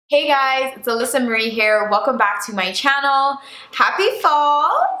Hey guys, it's Alyssa Marie here. Welcome back to my channel. Happy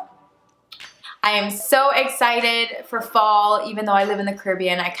fall! I am so excited for fall. Even though I live in the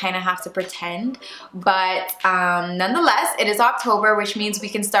Caribbean, I kind of have to pretend. But nonetheless, it is October, which means we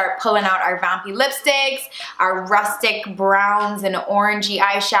can start pulling out our vampy lipsticks, our rustic browns and orangey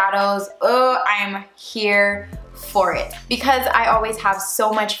eyeshadows. Oh, I'm here for it. Because I always have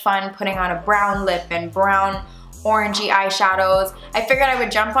so much fun putting on a brown lip and brown orangey eyeshadows, I figured I would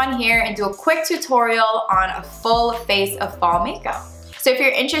jump on here and do a quick tutorial on a full face of fall makeup. So if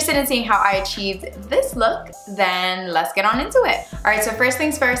you're interested in seeing how I achieved this look, then let's get on into it. Alright, so first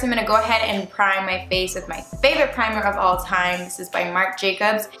things first, I'm gonna go ahead and prime my face with my favorite primer of all time. This is by Marc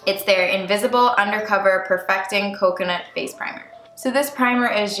Jacobs. It's their Invisible Undercover Perfecting Coconut Face Primer. So this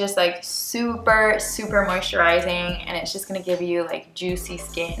primer is just like super moisturizing, and it's just gonna give you like juicy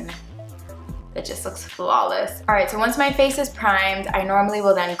skin that just looks flawless. Alright, so once my face is primed, I normally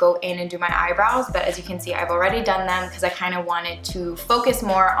will then go in and do my eyebrows, but as you can see, I've already done them because I kind of wanted to focus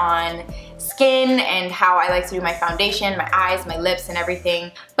more on skin and how I like to do my foundation, my eyes, my lips, and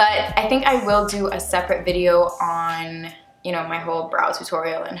everything. But I think I will do a separate video on, you know, my whole brow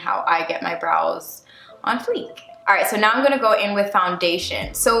tutorial and how I get my brows on fleek. Alright, so now I'm gonna go in with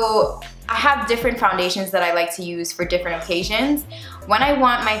foundation. So I have different foundations that I like to use for different occasions. When I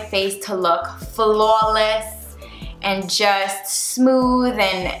want my face to look flawless and just smooth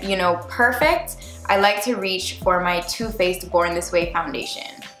and, you know, perfect, I like to reach for my Too Faced Born This Way foundation.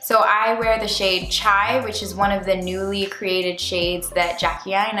 So I wear the shade Chai, which is one of the newly created shades that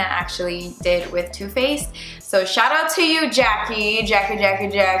Jackie Aina actually did with Too Faced. So shout out to you, Jackie,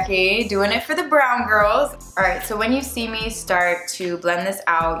 doing it for the brown girls. All right, so when you see me start to blend this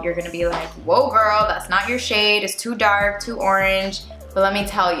out, you're gonna be like, whoa girl, that's not your shade, it's too dark, too orange. But let me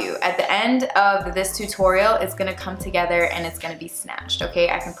tell you, at the end of this tutorial, it's gonna come together and it's gonna be snatched, okay?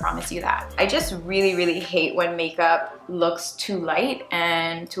 I can promise you that. I just really hate when makeup looks too light,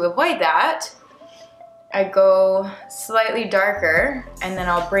 and to avoid that, I go slightly darker, and then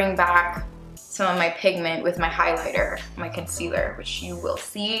I'll bring back some of my pigment with my highlighter, my concealer, which you will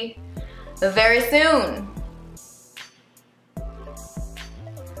see very soon.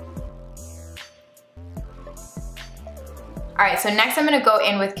 Alright, so next I'm going to go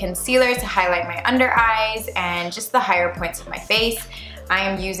in with concealer to highlight my under eyes and just the higher points of my face. I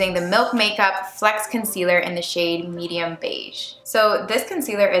am using the Milk Makeup Flex Concealer in the shade Medium Beige. So this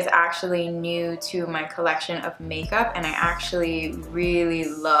concealer is actually new to my collection of makeup, and I actually really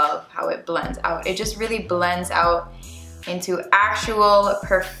love how it blends out. It just really blends out into actual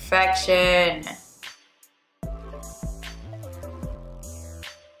perfection.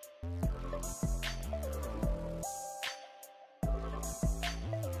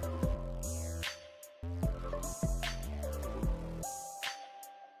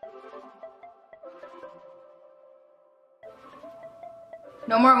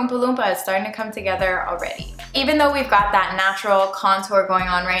 No more Oompa Loompa, it's starting to come together already. Even though we've got that natural contour going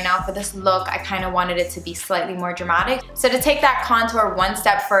on right now for this look, I kind of wanted it to be slightly more dramatic. So to take that contour one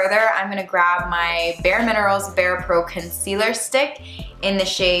step further, I'm gonna grab my Bare Minerals Bare Pro Concealer Stick in the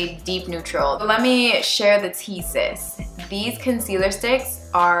shade Deep Neutral. Let me share the tea, sis. These concealer sticks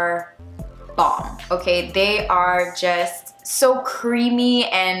are bomb, okay? They are just so creamy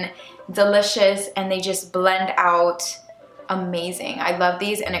and delicious, and they just blend out amazing. I love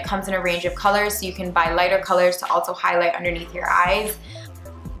these, and it comes in a range of colors, so you can buy lighter colors to also highlight underneath your eyes.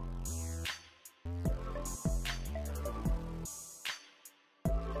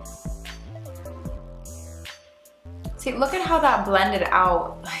 See, look at how that blended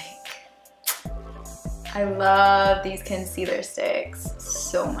out. Like, I love these concealer sticks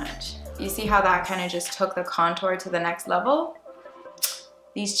so much. You see how that kind of just took the contour to the next level?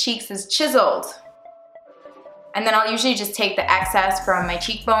 These cheeks is chiseled. And then I'll usually just take the excess from my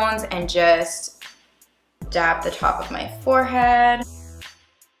cheekbones and just dab the top of my forehead.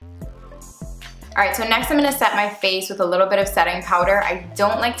 Alright, so next I'm going to set my face with a little bit of setting powder. I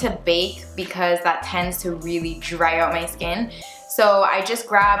don't like to bake because that tends to really dry out my skin. So I just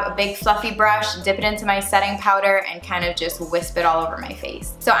grab a big fluffy brush, dip it into my setting powder, and kind of just wisp it all over my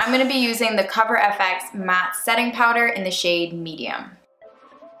face. So I'm going to be using the Cover FX Matte Setting Powder in the shade Medium.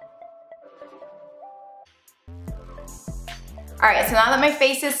 Alright, so now that my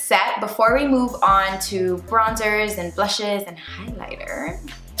face is set, before we move on to bronzers and blushes and highlighter,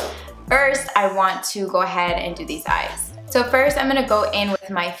 first I want to go ahead and do these eyes. So first I'm going to go in with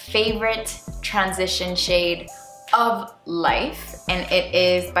my favorite transition shade of life, and it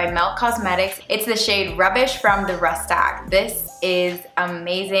is by Melt Cosmetics. It's the shade Rubbish from the Rustac. This is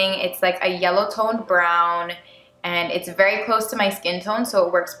amazing. It's like a yellow toned brown. and it's very close to my skin tone, so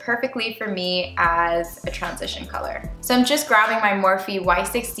it works perfectly for me as a transition color. So I'm just grabbing my Morphe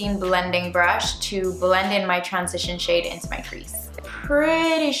Y16 blending brush to blend in my transition shade into my crease.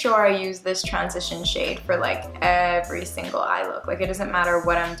 Pretty sure I use this transition shade for like every single eye look. Like, it doesn't matter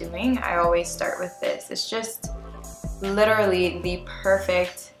what I'm doing, I always start with this. It's just literally the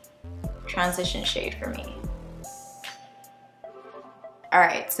perfect transition shade for me.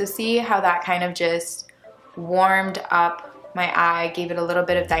 Alright, so see how that kind of just warmed up my eye, gave it a little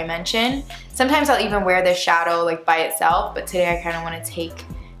bit of dimension. Sometimes I'll even wear this shadow like by itself, but today I kind of want to take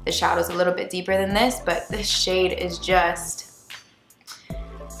the shadows a little bit deeper than this, but this shade is just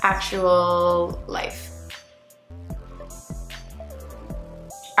actual life.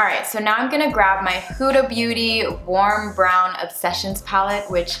 Alright, so now I'm gonna grab my Huda Beauty Warm Brown Obsessions palette,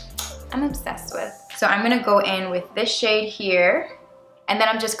 which I'm obsessed with. So I'm gonna go in with this shade here. And then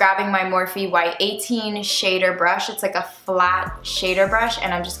I'm just grabbing my Morphe Y18 shader brush. It's like a flat shader brush,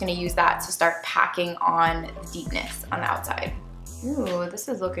 and I'm just gonna use that to start packing on deepness on the outside. Ooh, this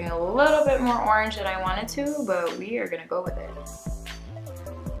is looking a little bit more orange than I wanted to, but we are gonna go with it.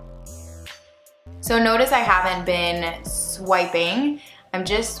 So notice I haven't been swiping. I'm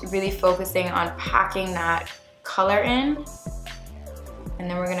just really focusing on packing that color in, and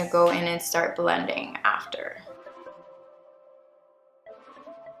then we're gonna go in and start blending after.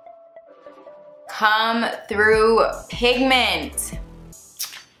 Come through pigment,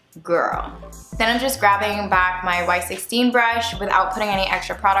 girl. Then I'm just grabbing back my Y16 brush without putting any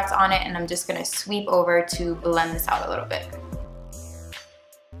extra products on it, and I'm just gonna sweep over to blend this out a little bit.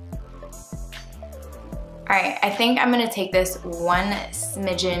 Alright, I think I'm gonna take this one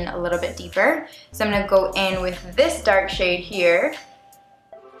smidgen a little bit deeper. So I'm gonna go in with this dark shade here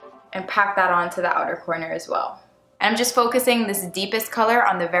and pack that onto the outer corner as well. And I'm just focusing this deepest color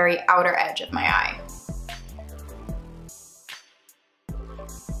on the very outer edge of my eye.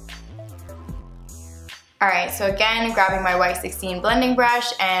 Alright, so again, grabbing my Y16 blending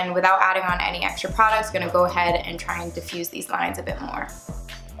brush, and without adding on any extra products, gonna go ahead and try and diffuse these lines a bit more.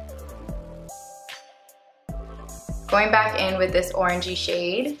 Going back in with this orangey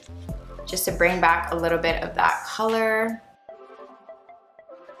shade, just to bring back a little bit of that color.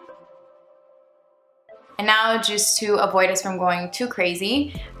 And now, just to avoid us from going too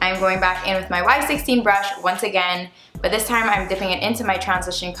crazy, I'm going back in with my Y16 brush once again, but this time I'm dipping it into my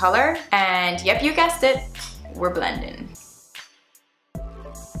transition color, and yep, you guessed it, we're blending.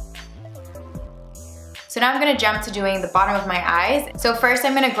 So now I'm gonna jump to doing the bottom of my eyes. So first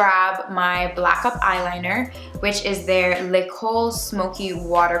I'm gonna grab my Black Up eyeliner, which is their Le Col Smoky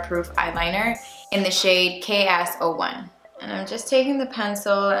Waterproof Eyeliner in the shade KS01. And I'm just taking the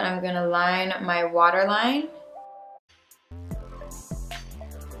pencil and I'm gonna line my waterline.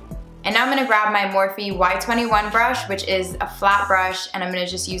 And now I'm gonna grab my Morphe Y21 brush, which is a flat brush, and I'm gonna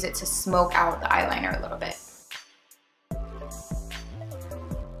just use it to smoke out the eyeliner a little bit.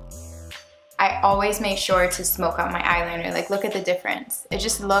 I always make sure to smoke out my eyeliner. Like, look at the difference. It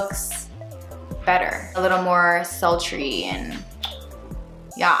just looks better. A little more sultry and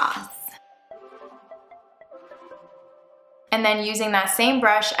yeah. And then using that same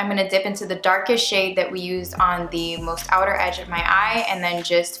brush, I'm gonna dip into the darkest shade that we used on the most outer edge of my eye, and then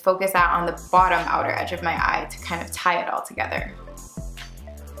just focus that on the bottom outer edge of my eye to kind of tie it all together.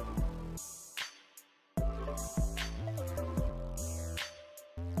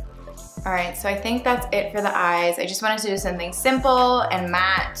 Alright, so I think that's it for the eyes. I just wanted to do something simple and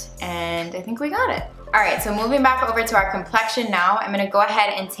matte, and I think we got it. Alright, so moving back over to our complexion now, I'm going to go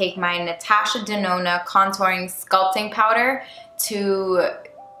ahead and take my Natasha Denona Contouring Sculpting Powder to,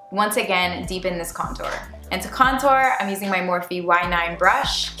 once again, deepen this contour. And to contour, I'm using my Morphe Y9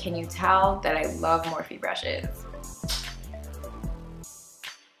 brush. Can you tell that I love Morphe brushes?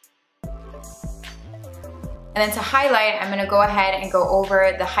 And then to highlight, I'm gonna go ahead and go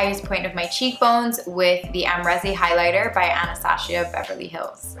over the highest point of my cheekbones with the Amrezi highlighter by Anastasia Beverly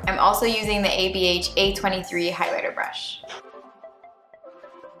Hills. I'm also using the ABH A23 highlighter brush.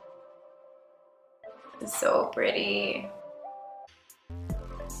 It's so pretty.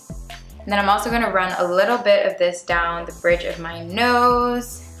 And then I'm also gonna run a little bit of this down the bridge of my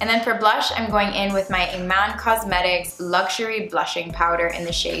nose. And then for blush, I'm going in with my Iman Cosmetics Luxury Blushing Powder in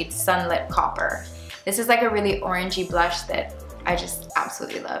the shade Sunlit Copper. This is like a really orangey blush that I just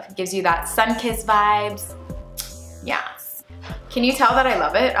absolutely love. It gives you that sun-kissed vibes. Yes. Can you tell that I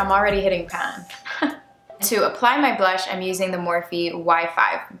love it? I'm already hitting pan. To apply my blush, I'm using the Morphe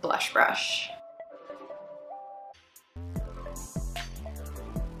Y5 blush brush.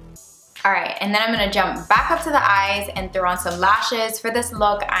 Alright, and then I'm going to jump back up to the eyes and throw on some lashes. For this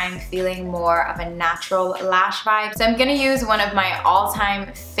look, I'm feeling more of a natural lash vibe. So I'm going to use one of my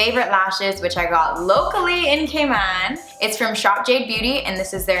all-time favorite lashes, which I got locally in Cayman. It's from Shop Jade Beauty, and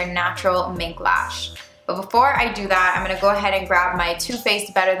this is their natural mink lash. But before I do that, I'm going to go ahead and grab my Too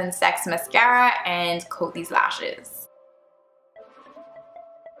Faced Better Than Sex mascara and coat these lashes.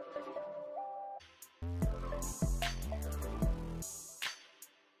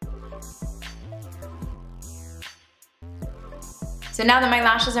 So now that my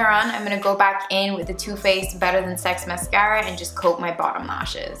lashes are on, I'm going to go back in with the Too Faced Better Than Sex mascara and just coat my bottom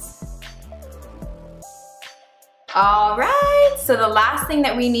lashes. Alright, so the last thing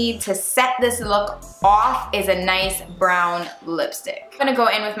that we need to set this look off is a nice brown lipstick. I'm going to go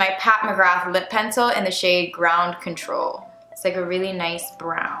in with my Pat McGrath lip pencil in the shade Ground Control. It's like a really nice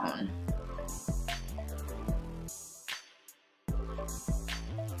brown.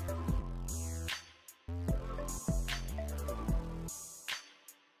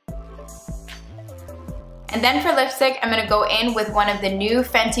 And then for lipstick, I'm going to go in with one of the new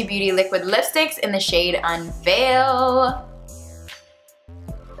Fenty Beauty liquid lipsticks in the shade Unveil.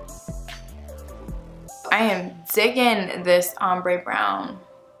 I am digging this ombre brown.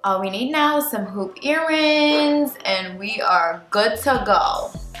 All we need now is some hoop earrings and we are good to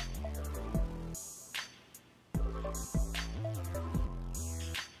go.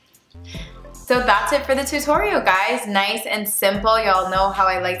 So that's it for the tutorial, guys. Nice and simple. Y'all know how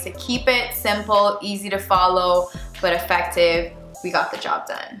I like to keep it simple, easy to follow, but effective. We got the job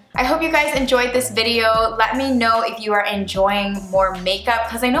done. I hope you guys enjoyed this video. Let me know if you are enjoying more makeup,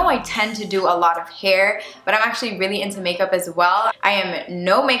 because I know I tend to do a lot of hair, but I'm actually really into makeup as well. I am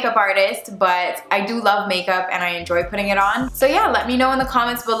no makeup artist, but I do love makeup and I enjoy putting it on. So yeah, let me know in the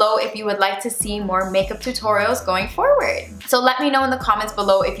comments below if you would like to see more makeup tutorials going forward. So let me know in the comments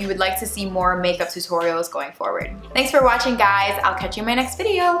below if you would like to see more makeup tutorials going forward. Thanks for watching, guys. I'll catch you in my next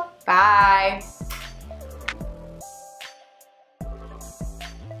video. Bye.